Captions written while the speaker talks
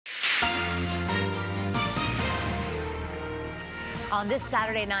on this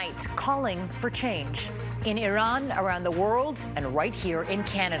Saturday night, calling for change in Iran, around the world, and right here in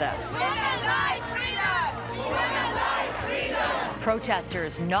Canada. Women like freedom! Women like freedom!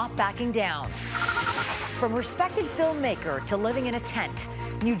 Protesters not backing down. From respected filmmaker to living in a tent,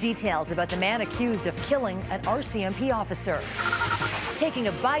 new details about the man accused of killing an RCMP officer. Taking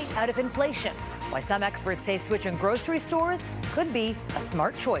a bite out of inflation, why some experts say switching grocery stores could be a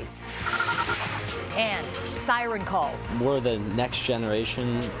smart choice. And siren call. We're the next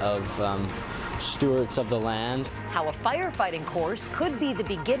generation of stewards of the land. How a firefighting course could be the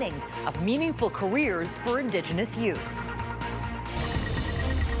beginning of meaningful careers for Indigenous youth.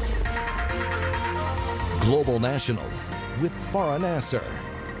 Global National with Farah Nasser.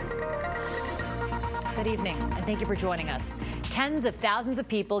 Good evening, and thank you for joining us. Tens of thousands of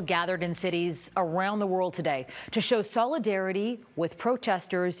people gathered in cities around the world today to show solidarity with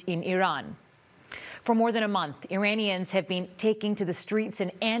protesters in Iran. For more than a month, Iranians have been taking to the streets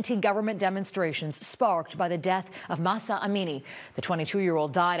in anti-government demonstrations sparked by the death of Mahsa Amini. The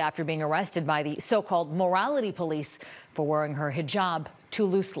 22-year-old died after being arrested by the so-called morality police for wearing her hijab too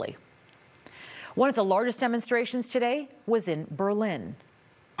loosely. One of the largest demonstrations today was in Berlin.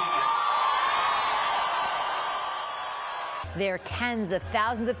 There, tens of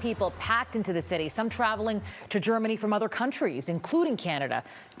thousands of people packed into the city, some traveling to Germany from other countries, including Canada,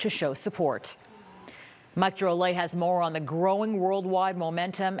 to show support. Mike Drolet has more on the growing worldwide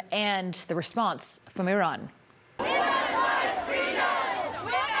momentum and the response from Iran. Women like freedom!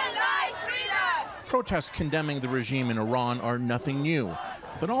 Women like freedom! Protests condemning the regime in Iran are nothing new,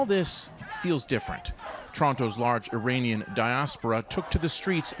 but all this feels different. Toronto's large Iranian diaspora took to the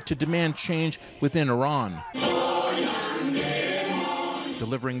streets to demand change within Iran,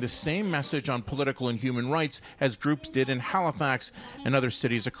 delivering the same message on political and human rights as groups did in Halifax and other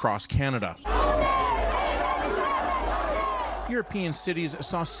cities across Canada. European cities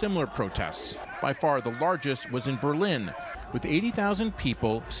saw similar protests. By far the largest was in Berlin, with 80,000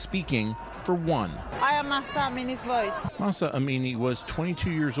 people speaking for one. I am Mahsa Amini's voice. Mahsa Amini was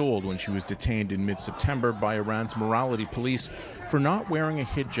 22 years old when she was detained in mid-September by Iran's morality police for not wearing a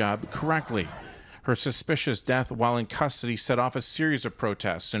hijab correctly. Her suspicious death while in custody set off a series of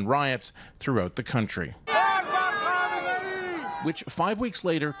protests and riots throughout the country, which 5 weeks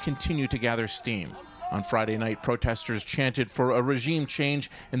later continued to gather steam. On Friday night, protesters chanted for a regime change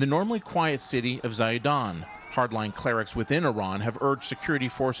in the normally quiet city of Zaidan. Hardline clerics within Iran have urged security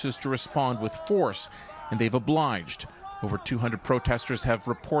forces to respond with force, and they've obliged. Over 200 protesters have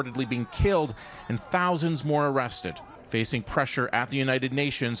reportedly been killed and thousands more arrested. Facing pressure at the United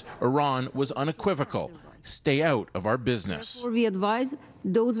Nations, Iran was unequivocal. Stay out of our business. We advise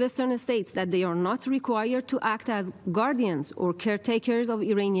those Western states that they are not required to act as guardians or caretakers of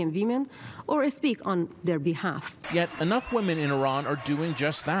Iranian women or speak on their behalf. Yet enough women in Iran are doing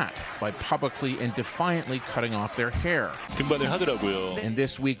just that by publicly and defiantly cutting off their hair. And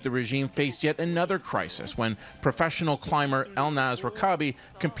this week, the regime faced yet another crisis when professional climber Elnaz Rakabi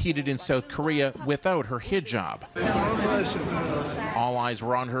competed in South Korea without her hijab. All eyes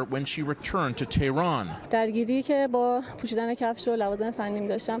were on her when she returned to Tehran,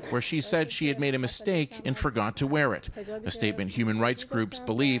 where she said she had made a mistake and forgot to wear it, a statement human rights groups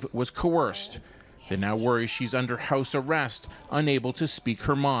believe was coerced. They now worry she's under house arrest, unable to speak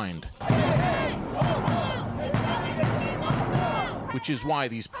her mind. Which is why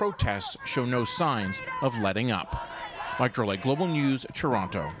these protests show no signs of letting up. Mike Drolet, Global News,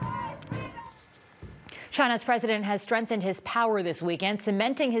 Toronto. China's president has strengthened his power this weekend,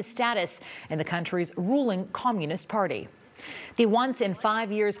 cementing his status in the country's ruling Communist Party. The once in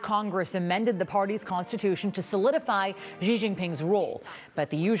 5 years Congress amended the party's constitution to solidify Xi Jinping's role.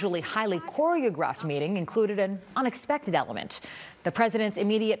 But the usually highly choreographed meeting included an unexpected element. The president's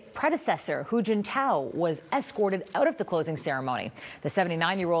immediate predecessor, Hu Jintao, was escorted out of the closing ceremony. The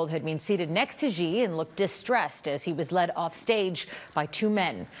 79-year-old had been seated next to Xi and looked distressed as he was led off stage by two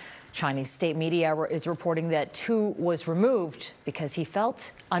men. Chinese state media is reporting that Hu was removed because he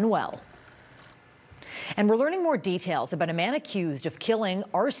felt unwell. And we're learning more details about a man accused of killing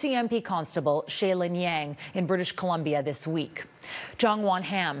RCMP Constable Shaelyn in British Columbia this week. Jongwon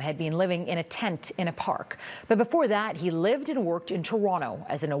Ham had been living in a tent in a park, but before that he lived and worked in Toronto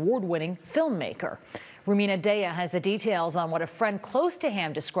as an award-winning filmmaker. Rumina Daya has the details on what a friend close to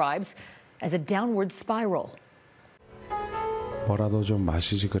Ham describes as a downward spiral. 뭐라도 좀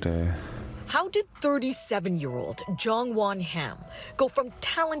마시지 그래. How did 37-year-old Jongwon Ham go from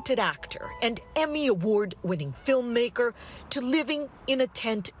talented actor and Emmy Award-winning filmmaker to living in a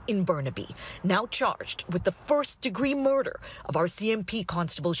tent in Burnaby, now charged with the first-degree murder of RCMP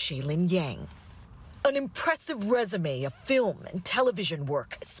Constable Shaelyn? An impressive resume of film and television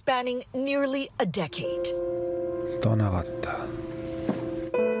work spanning nearly a decade.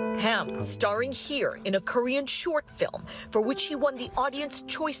 Ham starring here in a Korean short film for which he won the Audience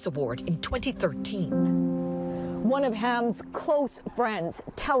Choice Award in 2013. One of Ham's close friends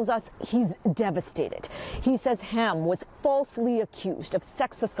tells us he's devastated. He says Ham was falsely accused of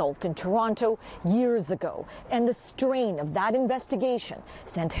sex assault in Toronto years ago, and the strain of that investigation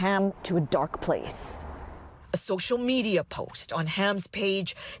sent Ham to a dark place. A social media post on Ham's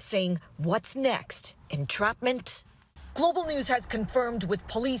page saying, "What's next? Entrapment?" Global News has confirmed with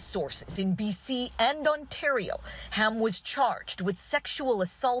police sources in BC and Ontario, Ham was charged with sexual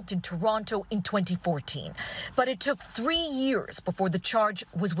assault in Toronto in 2014. But it took 3 years before the charge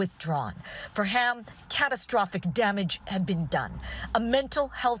was withdrawn. For Ham, catastrophic damage had been done. A mental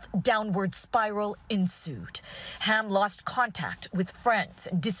health downward spiral ensued. Ham lost contact with friends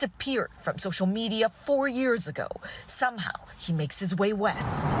and disappeared from social media 4 years ago. Somehow, he makes his way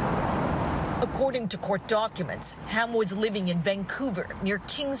west. According to court documents, Ham was living in Vancouver near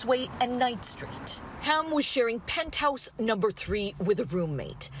Kingsway and Knight Street. Ham was sharing penthouse number 3 with a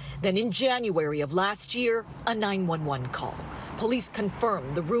roommate. Then in January of last year, a 911 call. Police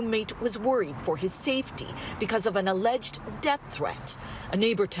confirmed the roommate was worried for his safety because of an alleged death threat. A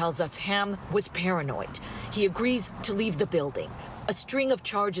neighbor tells us Ham was paranoid. He agrees to leave the building. A string of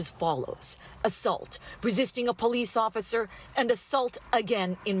charges follows: assault, resisting a police officer, and assault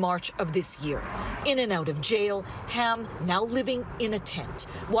again in March of this year. In and out of jail, Ham now living in a tent,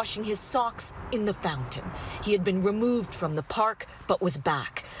 washing his socks in the fountain. He had been removed from the park, but was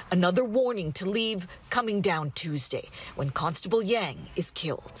back. Another warning to leave coming down Tuesday, when Constable Yang is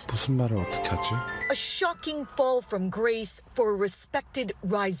killed. A shocking fall from grace for a respected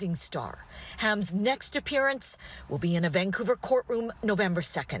rising star. Ham's next appearance will be in a Vancouver courtroom November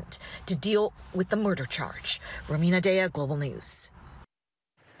 2nd to deal with the murder charge. Rumina Daya, Global News.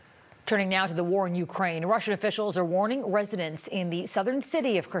 Turning now to the war in Ukraine, Russian officials are warning residents in the southern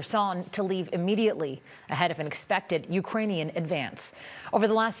city of Kherson to leave immediately ahead of an expected Ukrainian advance. Over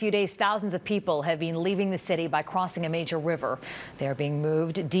the last few days, thousands of people have been leaving the city by crossing a major river. They are being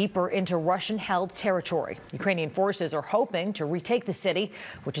moved deeper into Russian-held territory. Ukrainian forces are hoping to retake the city,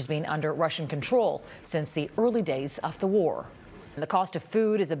 which has been under Russian control since the early days of the war. The cost of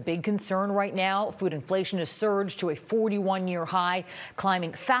food is a big concern right now. Food inflation has surged to a 41-year high,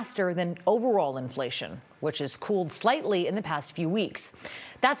 climbing faster than overall inflation, which has cooled slightly in the past few weeks.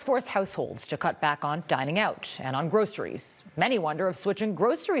 That's forced households to cut back on dining out and on groceries. Many wonder if switching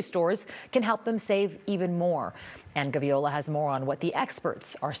grocery stores can help them save even more. And Gaviola has more on what the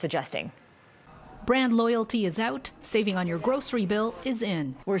experts are suggesting. Brand loyalty is out, saving on your grocery bill is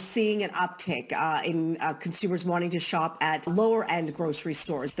in. We're seeing an uptick in consumers wanting to shop at lower-end grocery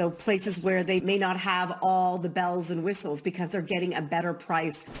stores, though places where they may not have all the bells and whistles because they're getting a better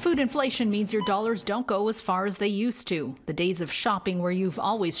price. Food inflation means your dollars don't go as far as they used to. The days of shopping where you've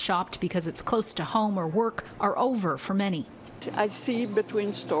always shopped because it's close to home or work are over for many. I see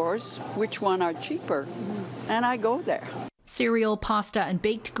between stores which one are cheaper, and I go there. Cereal, pasta and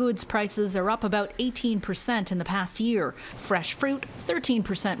baked goods prices are up about 18% in the past year. Fresh fruit,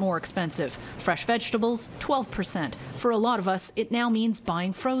 13% more expensive. Fresh vegetables, 12%. For a lot of us, it now means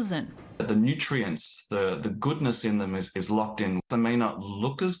buying frozen. The nutrients, the goodness in them is locked in. They may not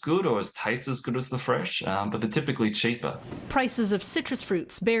look as good or taste as good as the fresh, but they're typically cheaper. Prices of citrus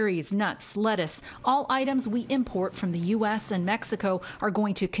fruits, berries, nuts, lettuce, all items we import from the U.S. and Mexico are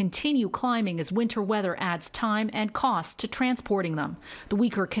going to continue climbing as winter weather adds time and cost to transporting them. The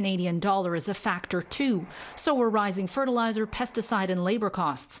weaker Canadian dollar is a factor too. So are rising fertilizer, pesticide and labor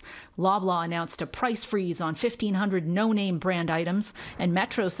costs. Loblaw announced a price freeze on 1,500 no-name brand items, and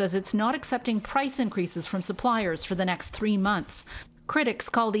Metro says it's not accepting price increases from suppliers for the next 3 months. Critics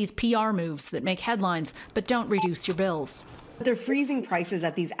call these PR moves that make headlines but don't reduce your bills. They're freezing prices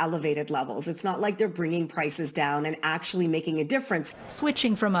at these elevated levels. It's not like they're bringing prices down and actually making a difference.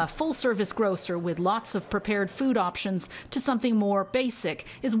 Switching from a full-service grocer with lots of prepared food options to something more basic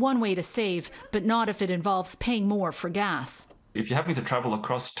is one way to save, but not if it involves paying more for gas. If you're having to travel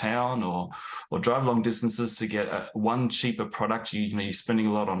across town or drive long distances to get one cheaper product, you're spending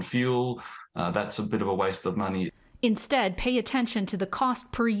a lot on fuel. That's a bit of a waste of money. Instead, pay attention to the cost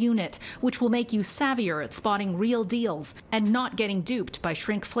per unit, which will make you savvier at spotting real deals and not getting duped by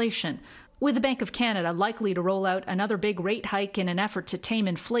shrinkflation. With the Bank of Canada likely to roll out another big rate hike in an effort to tame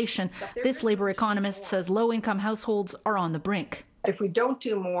inflation, this Labour economist says low-income households are on the brink. If we don't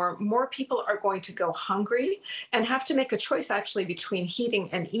do more people are going to go hungry and have to make a choice actually between heating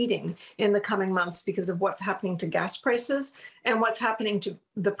and eating in the coming months because of what's happening to gas prices and what's happening to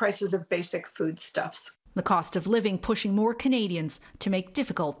the prices of basic foodstuffs. The cost of living pushing more Canadians to make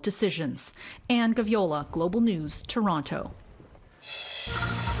difficult decisions. Anne Gaviola, Global News, Toronto.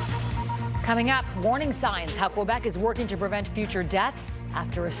 Coming up, warning signs how Quebec is working to prevent future deaths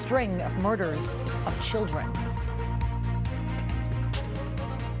after a string of murders of children.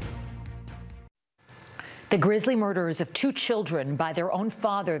 The grisly murders of 2 children by their own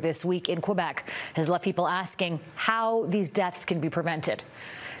father this week in Quebec has left people asking how these deaths can be prevented.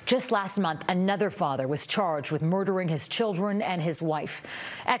 Just last month, another father was charged with murdering his children and his wife.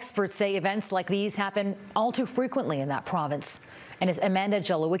 Experts say events like these happen all too frequently in that province. And as Amanda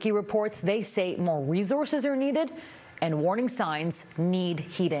Jelowicki reports, they say more resources are needed and warning signs need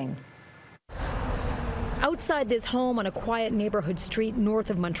heeding. Outside this home on a quiet neighborhood street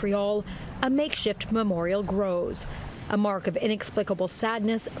north of Montreal, a makeshift memorial grows, a mark of inexplicable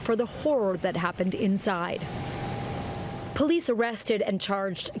sadness for the horror that happened inside. Police arrested and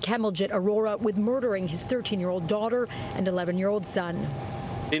charged Kamaljit Arora with murdering his 13-year-old daughter and 11-year-old son.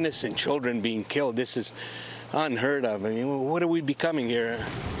 Innocent children being killed, this is unheard of. I mean, what are we becoming here?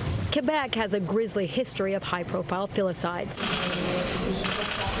 Quebec has a grisly history of high-profile filicides.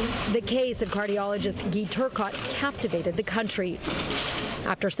 The case of cardiologist Guy Turcotte captivated the country.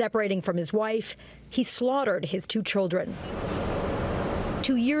 After separating from his wife, he slaughtered his 2 children.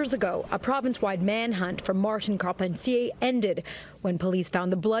 2 years ago, a province-wide manhunt for Martin Carpentier ended when police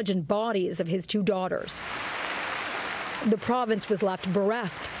found the bludgeoned bodies of his 2 daughters. The province was left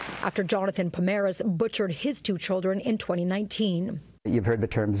bereft after Jonathan Pomeras butchered his 2 children in 2019. You've heard the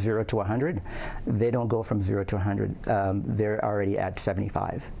term 0 to 100. They don't go from 0 to 100. They're already at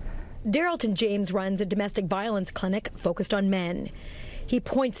 75. Darrelton James runs a domestic violence clinic focused on men. He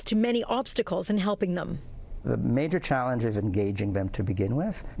points to many obstacles in helping them. The major challenge is engaging them to begin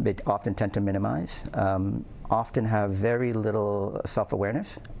with. They often tend to minimize, often have very little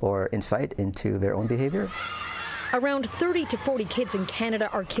self-awareness or insight into their own behavior. Around 30 to 40 kids in Canada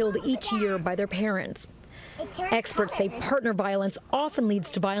are killed each year by their parents. Experts say partner violence often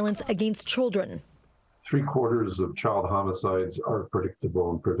leads to violence against children. 3/4 of child homicides are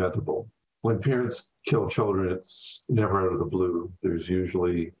predictable and preventable. When parents kill children, it's never out of the blue. There's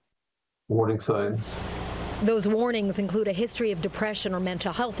usually warning signs. Those warnings include a history of depression or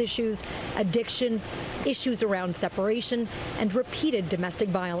mental health issues, addiction, issues around separation, and repeated domestic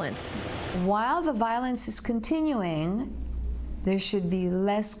violence. While the violence is continuing, there should be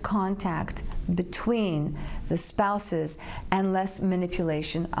less contact between the spouses and less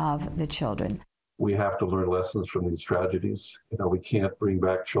manipulation of the children. We have to learn lessons from these tragedies. We can't bring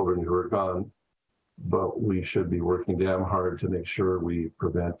back children who are gone, but we should be working damn hard to make sure we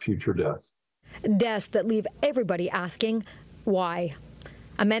prevent future deaths. Deaths that leave everybody asking, why?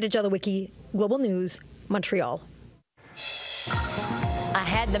 Amanda Jelowicki, Global News, Montreal.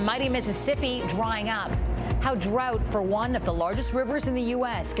 Ahead, the mighty Mississippi drying up. How drought for one of the largest rivers in the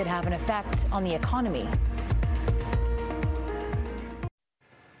U.S. could have an effect on the economy.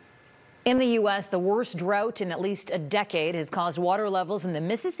 In the U.S., the worst drought in at least a decade has caused water levels in the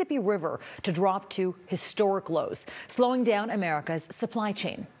Mississippi River to drop to historic lows, slowing down America's supply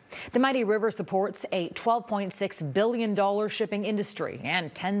chain. The mighty river supports a $12.6 billion shipping industry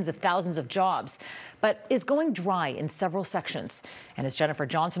and tens of thousands of jobs, but is going dry in several sections. And as Jennifer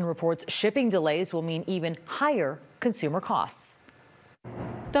Johnson reports, shipping delays will mean even higher consumer costs.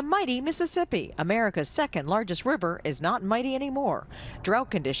 The mighty Mississippi, America's second largest river, is not mighty anymore. Drought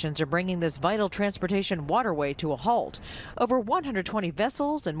conditions are bringing this vital transportation waterway to a halt. Over 120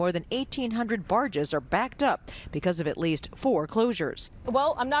 vessels and more than 1,800 barges are backed up because of at least 4 closures.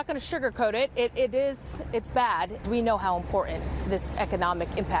 Well, I'm not going to sugarcoat it. It's bad. We know how important this economic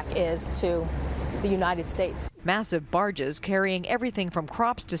impact is to the United States. Massive barges carrying everything from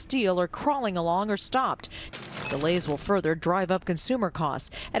crops to steel are crawling along or stopped. Delays will further drive up consumer costs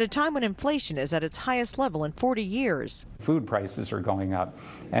at a time when inflation is at its highest level in 40 years. Food prices are going up.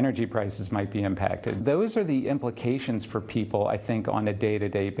 Energy prices might be impacted. Those are the implications for people, I think, on a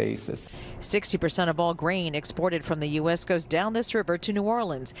day-to-day basis. 60% of all grain exported from the U.S. goes down this river to New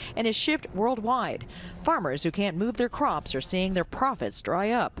Orleans and is shipped worldwide. Farmers who can't move their crops are seeing their profits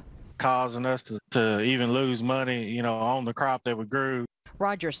dry up, causing us to even lose money, on the crop that we grew.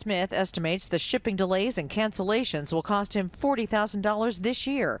 Roger Smith estimates the shipping delays and cancellations will cost him $40,000 this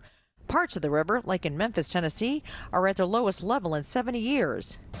year. Parts of the river, like in Memphis, Tennessee, are at their lowest level in 70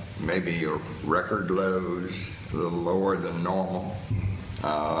 years. Maybe record lows, a little lower than normal.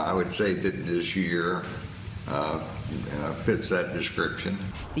 I would say that this year fits that description.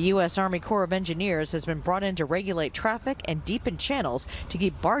 The U.S. Army Corps of Engineers has been brought in to regulate traffic and deepen channels to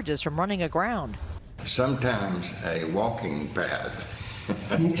keep barges from running aground. Sometimes a walking path,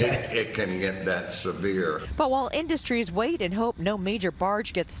 it can get that severe. But while industries wait and hope no major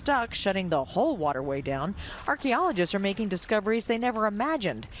barge gets stuck, shutting the whole waterway down, archaeologists are making discoveries they never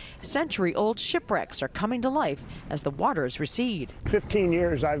imagined. Century-old shipwrecks are coming to life as the waters recede. 15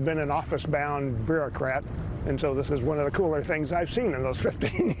 years I've been an office-bound bureaucrat, and so this is one of the cooler things I've seen in those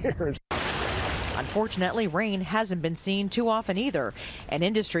 15 years. Unfortunately, rain hasn't been seen too often either, and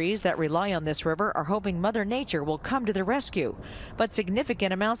industries that rely on this river are hoping Mother Nature will come to the rescue. But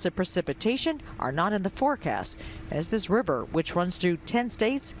significant amounts of precipitation are not in the forecast, as this river, which runs through 10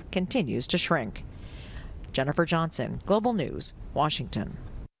 states, continues to shrink. Jennifer Johnson, Global News, Washington.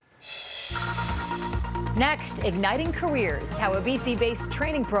 Next, igniting careers, how a BC-based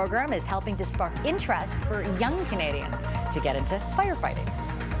training program is helping to spark interest for young Canadians to get into firefighting.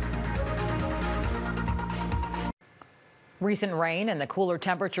 Recent rain and the cooler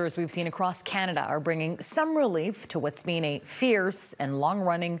temperatures we've seen across Canada are bringing some relief to what's been a fierce and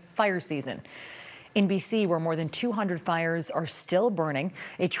long-running fire season. In BC, where more than 200 fires are still burning,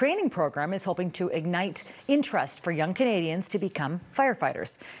 a training program is hoping to ignite interest for young Canadians to become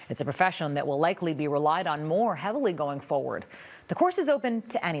firefighters. It's a profession that will likely be relied on more heavily going forward. The course is open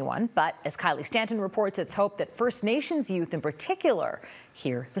to anyone, but as Kylie Stanton reports, it's hoped that First Nations youth in particular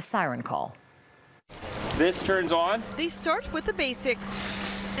hear the siren call. This turns on. They start with the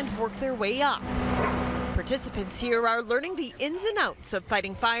basics and work their way up. Participants here are learning the ins and outs of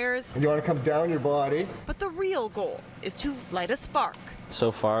fighting fires. You want to come down your body. But the real goal is to light a spark.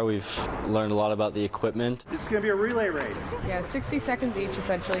 So far, we've learned a lot about the equipment. This is going to be a relay race. Yeah, 60 seconds each,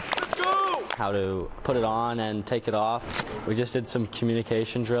 essentially. Let's go! How to put it on and take it off. We just did some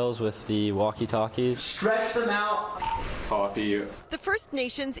communication drills with the walkie-talkies. Stretch them out. Copy. The First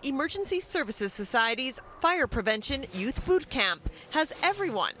Nations Emergency Services Society's Fire Prevention Youth Boot Camp has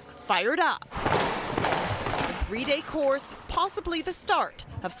everyone fired up. A 3-day course, possibly the start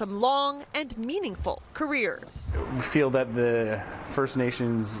of some long and meaningful careers. We feel that the First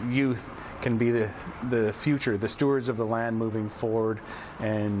Nations youth can be the future, the stewards of the land moving forward,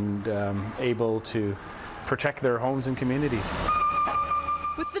 and able to protect their homes and communities.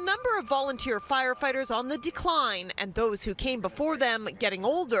 With the number of volunteer firefighters on the decline and those who came before them getting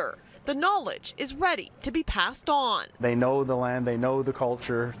older, the knowledge is ready to be passed on. They know the land, they know the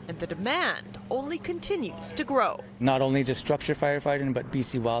culture. And the demand only continues to grow. Not only just structure firefighting, but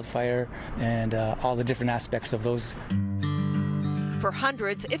BC wildfire and all the different aspects of those. For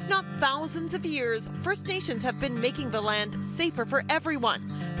hundreds, if not thousands of years, First Nations have been making the land safer for everyone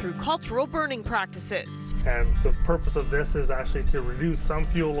through cultural burning practices. And the purpose of this is actually to reduce some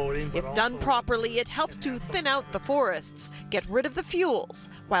fuel loading. If done properly, it helps to thin out the forests, get rid of the fuels,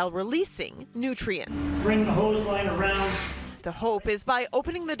 while releasing nutrients. Bring the hose line around. The hope is by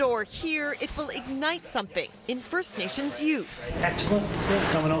opening the door here, it will ignite something in First Nations youth. Excellent.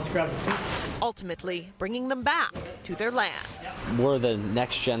 Someone else grab the feet. Ultimately, bringing them back to their land. We're the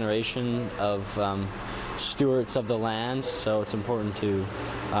next generation of stewards of the land, so it's important to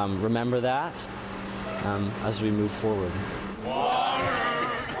remember that as we move forward.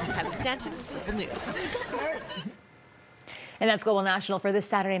 Kylie Stanton, Global News. And that's Global National for this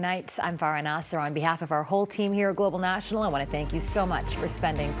Saturday night. I'm Farah Nasser. On behalf of our whole team here at Global National, I want to thank you so much for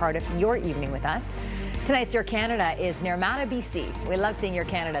spending part of your evening with us. Tonight's Your Canada is Nirmata, BC. We love seeing Your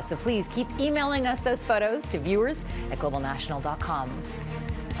Canada, so please keep emailing us those photos to viewers@globalnational.com.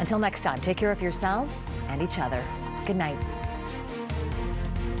 Until next time, take care of yourselves and each other. Good night.